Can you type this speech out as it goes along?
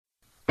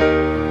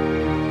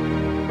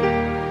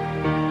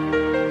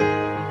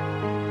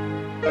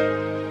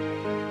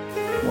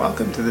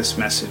Welcome to this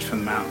message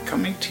from the mountain,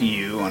 coming to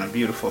you on a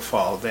beautiful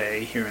fall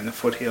day here in the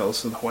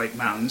foothills of the White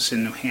Mountains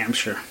in New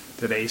Hampshire.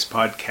 Today's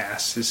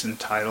podcast is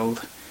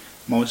entitled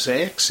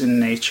Mosaics in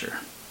Nature.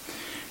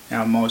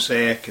 Now,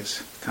 mosaic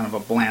is kind of a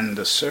blend,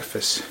 a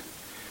surface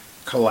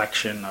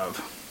collection of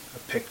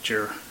a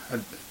picture,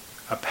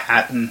 a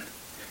pattern.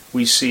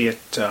 We see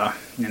it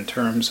in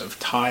terms of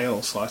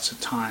tiles lots of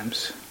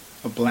times,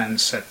 a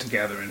blend set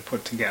together and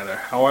put together.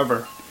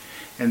 However,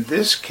 in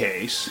this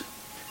case,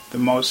 the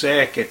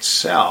mosaic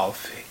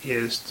itself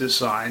is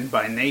designed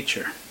by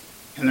nature.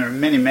 And there are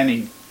many,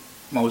 many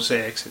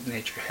mosaics that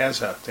nature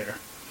has out there.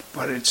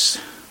 But it's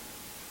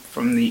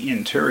from the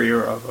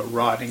interior of a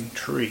rotting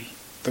tree,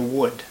 the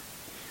wood.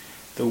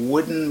 The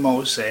wooden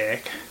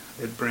mosaic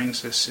that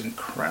brings this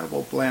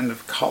incredible blend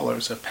of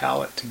colors, a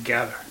palette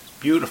together. It's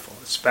beautiful,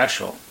 it's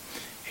special.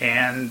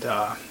 And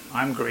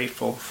I'm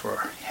grateful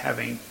for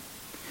having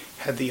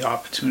had the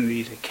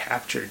opportunity to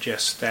capture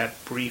just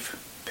that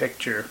brief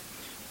picture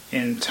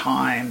in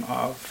time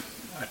of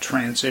a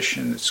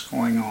transition that's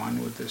going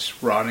on with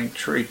this rotting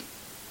tree.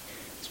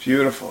 It's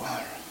beautiful.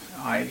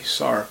 I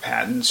saw a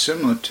pattern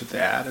similar to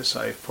that as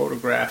I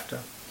photographed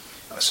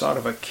a sort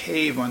of a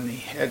cave on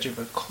the edge of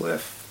a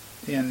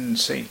cliff in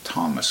St.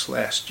 Thomas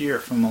last year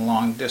from a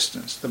long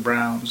distance. The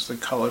browns, the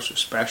colors are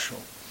special.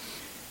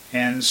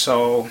 And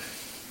so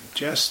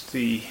just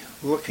the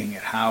looking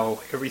at how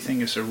everything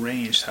is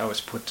arranged, how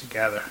it's put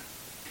together.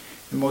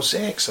 The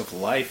mosaics of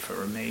life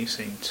are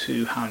amazing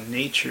too, how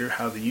nature,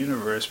 how the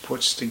universe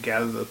puts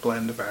together the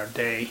blend of our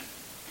day.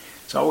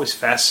 It's always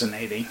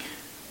fascinating.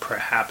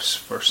 Perhaps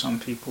for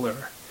some people there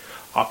are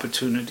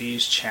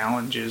opportunities,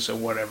 challenges, or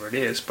whatever it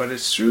is, but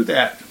it's through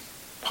that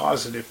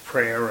positive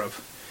prayer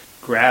of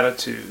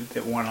gratitude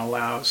that one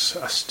allows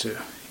us to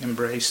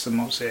embrace the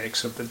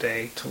mosaics of the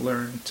day, to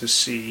learn, to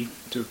see,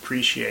 to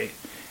appreciate,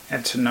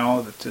 and to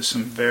know that there's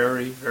some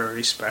very,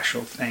 very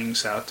special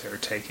things out there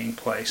taking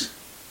place.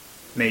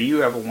 May you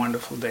have a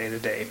wonderful day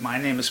today. My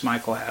name is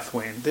Michael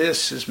Hathaway, and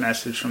this is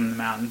Message from the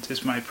Mountain. It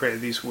is my prayer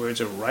these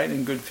words are right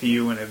and good for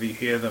you whenever you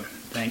hear them.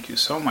 Thank you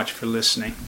so much for listening.